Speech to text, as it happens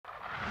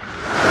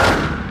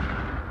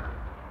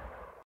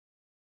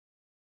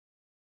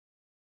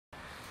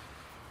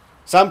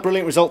Sam,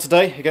 brilliant result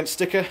today against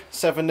Sticker,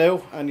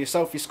 7-0, and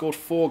yourself, you scored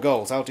 4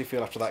 goals. How do you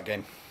feel after that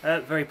game?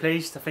 Very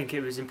pleased. I think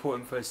it was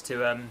important for us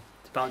to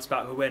bounce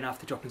back with a win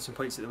after dropping some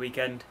points at the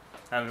weekend.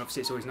 And obviously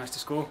it's always nice to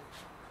score.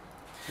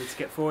 So to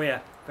get 4,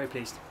 yeah, very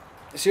pleased.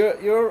 So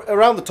you're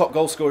around the top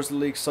goal scorers of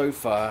the league so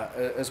far,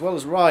 as well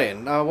as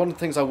Ryan. Now, one of the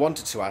things I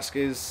wanted to ask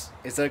is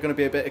there going to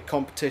be a bit of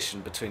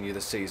competition between you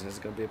this season? Is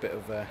there going to be a bit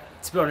of...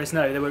 To be honest,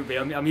 no, there won't be.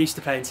 I'm used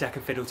to playing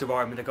second fiddle to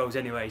Ryan with the goals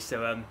anyway,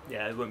 so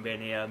yeah, there won't be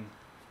any...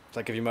 Does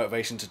that give you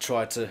motivation to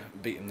try to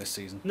beat him this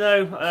season?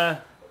 No,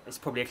 it's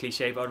probably a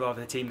cliche, but I'd rather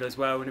the team does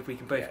well, and if we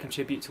can both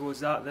contribute towards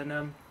that,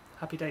 then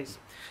happy days.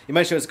 You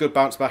mentioned it was a good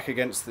bounce back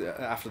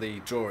after the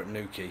draw at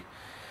Newquay.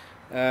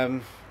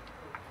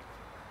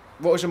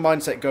 What was your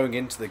mindset going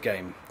into the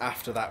game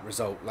after that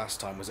result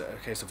last time? Was it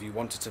a case of you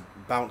wanted to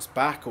bounce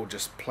back or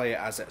just play it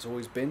as it's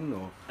always been?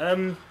 Or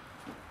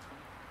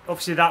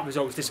obviously that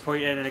result was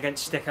disappointing, and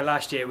against Sticker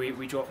last year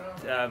we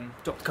dropped a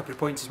couple of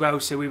points as well,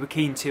 so we were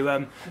keen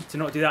to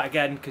not do that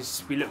again,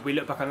 because we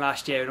look back on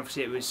last year and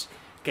obviously it was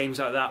games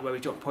like that where we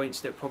dropped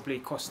points that probably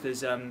cost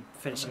us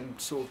finishing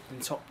sort of in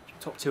the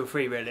top 2 or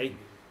 3 really.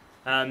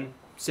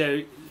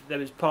 So there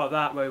was part of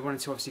that where we wanted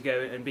to obviously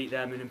go and beat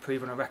them and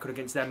improve on our record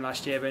against them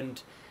last year,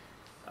 and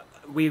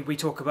we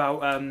talk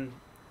about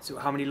sort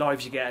of how many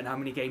lives you get and how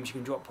many games you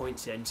can drop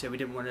points in, so we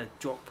didn't want to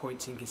drop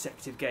points in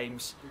consecutive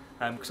games,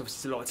 because obviously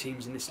there's a lot of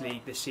teams in this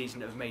league this season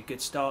that have made good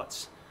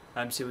starts,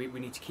 so we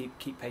need to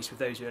keep pace with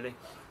those really.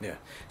 Yeah,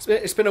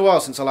 it's been a while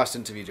since I last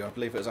interviewed you. I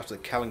believe it was after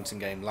the Callington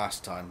game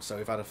last time, so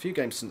we've had a few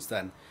games since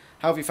then.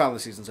 How have you found the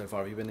season so far?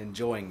 Have you been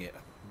enjoying it?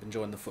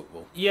 Enjoying the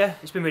football? Yeah,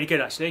 it's been really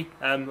good actually.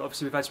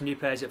 Obviously we've had some new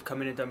players that have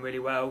come in and done really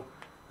well,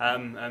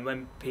 and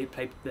when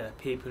people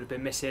have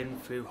been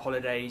missing through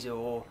holidays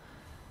or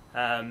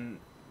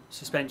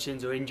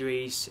suspensions or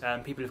injuries,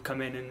 people have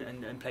come in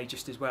and played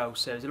just as well,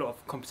 so there's a lot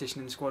of competition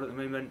in the squad at the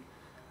moment.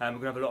 We're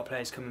going to have a lot of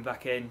players coming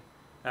back in.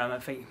 I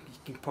think you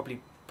can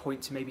probably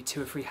point to maybe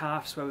 2 or 3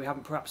 halves where we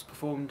haven't perhaps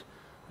performed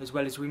as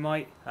well as we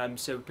might,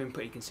 so we've been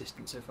pretty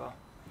consistent so far.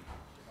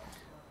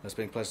 It's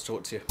been a pleasure to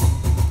talk to you.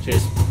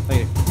 Cheers.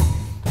 Thank you.